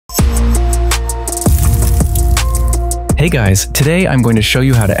Hey guys, today I'm going to show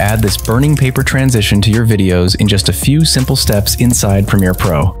you how to add this burning paper transition to your videos in just a few simple steps inside Premiere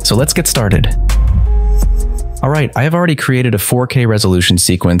Pro. So let's get started. Alright, I have already created a 4K resolution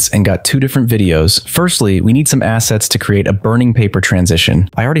sequence and got two different videos. Firstly, we need some assets to create a burning paper transition.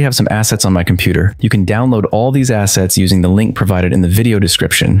 I already have some assets on my computer. You can download all these assets using the link provided in the video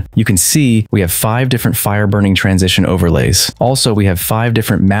description. You can see we have 5 different fire burning transition overlays. Also, we have 5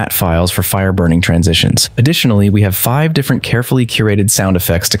 different matte files for fire burning transitions. Additionally, we have 5 different carefully curated sound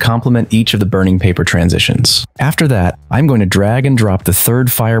effects to complement each of the burning paper transitions. After that, I'm going to drag and drop the 3rd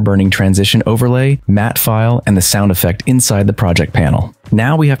fire burning transition overlay, matte file, and the sound effect inside the project panel.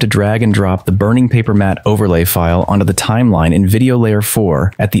 Now we have to drag and drop the burning paper matte overlay file onto the timeline in video layer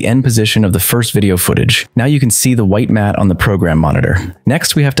 4 at the end position of the first video footage. Now you can see the white matte on the program monitor.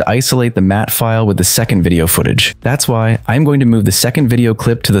 Next, we have to isolate the matte file with the second video footage. That's why I'm going to move the second video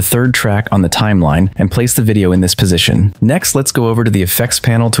clip to the 3rd track on the timeline and place the video in this position. Next, let's go over to the effects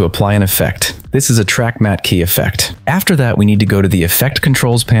panel to apply an effect. This is a track matte key effect. After that, we need to go to the effect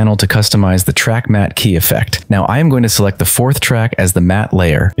controls panel to customize the track matte key effect. Now I am going to select the 4th track as the matte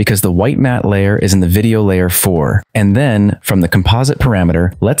layer because the white matte layer is in the video layer 4. And then from the composite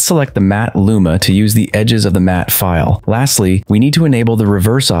parameter, let's select the matte luma to use the edges of the matte file. Lastly, we need to enable the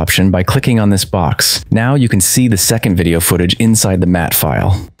reverse option by clicking on this box. Now you can see the second video footage inside the matte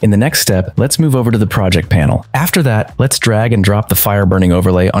file. In the next step, let's move over to the project panel. After that, let's drag and drop the fire burning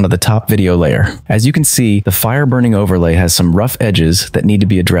overlay onto the top video layer. As you can see, the fire burning overlay has some rough edges that need to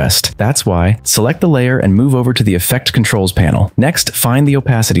be addressed. That's why, select the layer and move over to the effect controls panel. Next, find the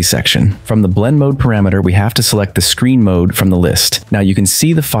opacity section. From the blend mode parameter, we have to select the screen mode from the list. Now you can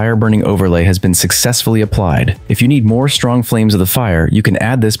see the fire burning overlay has been successfully applied. If you need more strong flames of the fire, you can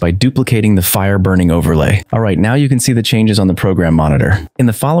add this by duplicating the fire burning overlay. Alright, now you can see the changes on the program monitor. In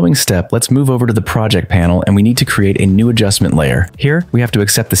the following step, let's move over to the project panel and we need to create a new adjustment layer. Here, we have to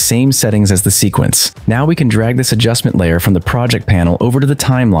accept the same settings as the sequence. Now we can drag this adjustment layer from the project panel over to the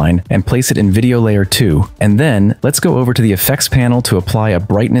timeline and place it in video layer 2. And then, let's go over to the effects panel to apply a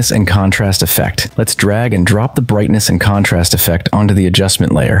brightness and contrast effect. Let's drag and drop the brightness and contrast effect onto the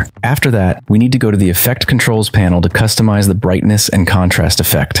adjustment layer. After that, we need to go to the effect controls panel to customize the brightness and contrast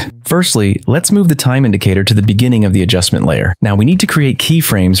effect. Firstly, let's move the time indicator to the beginning of the adjustment layer. Now we need to create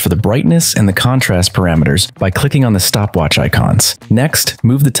keyframes for the brightness and the contrast parameters by clicking on the stopwatch icons. Next,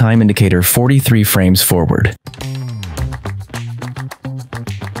 move the time indicator 43 frames forward.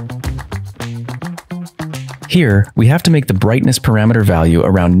 Here, we have to make the brightness parameter value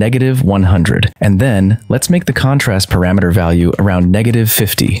around -100, and then let's make the contrast parameter value around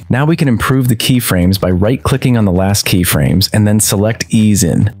 -50. Now we can improve the keyframes by right-clicking on the last keyframes and then select Ease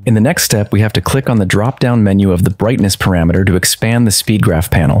In. In the next step, we have to click on the drop-down menu of the brightness parameter to expand the speed graph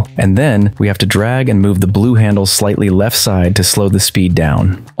panel, and then we have to drag and move the blue handle slightly left side to slow the speed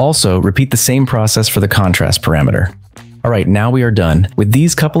down. Also, repeat the same process for the contrast parameter. Alright, now we are done. With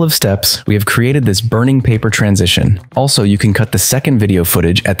these couple of steps, we have created this burning paper transition. Also, you can cut the second video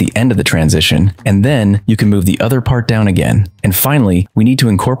footage at the end of the transition, and then you can move the other part down again. And finally, we need to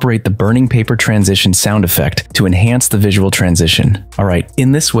incorporate the burning paper transition sound effect to enhance the visual transition. Alright,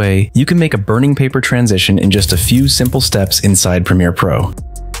 in this way, you can make a burning paper transition in just a few simple steps inside Premiere Pro.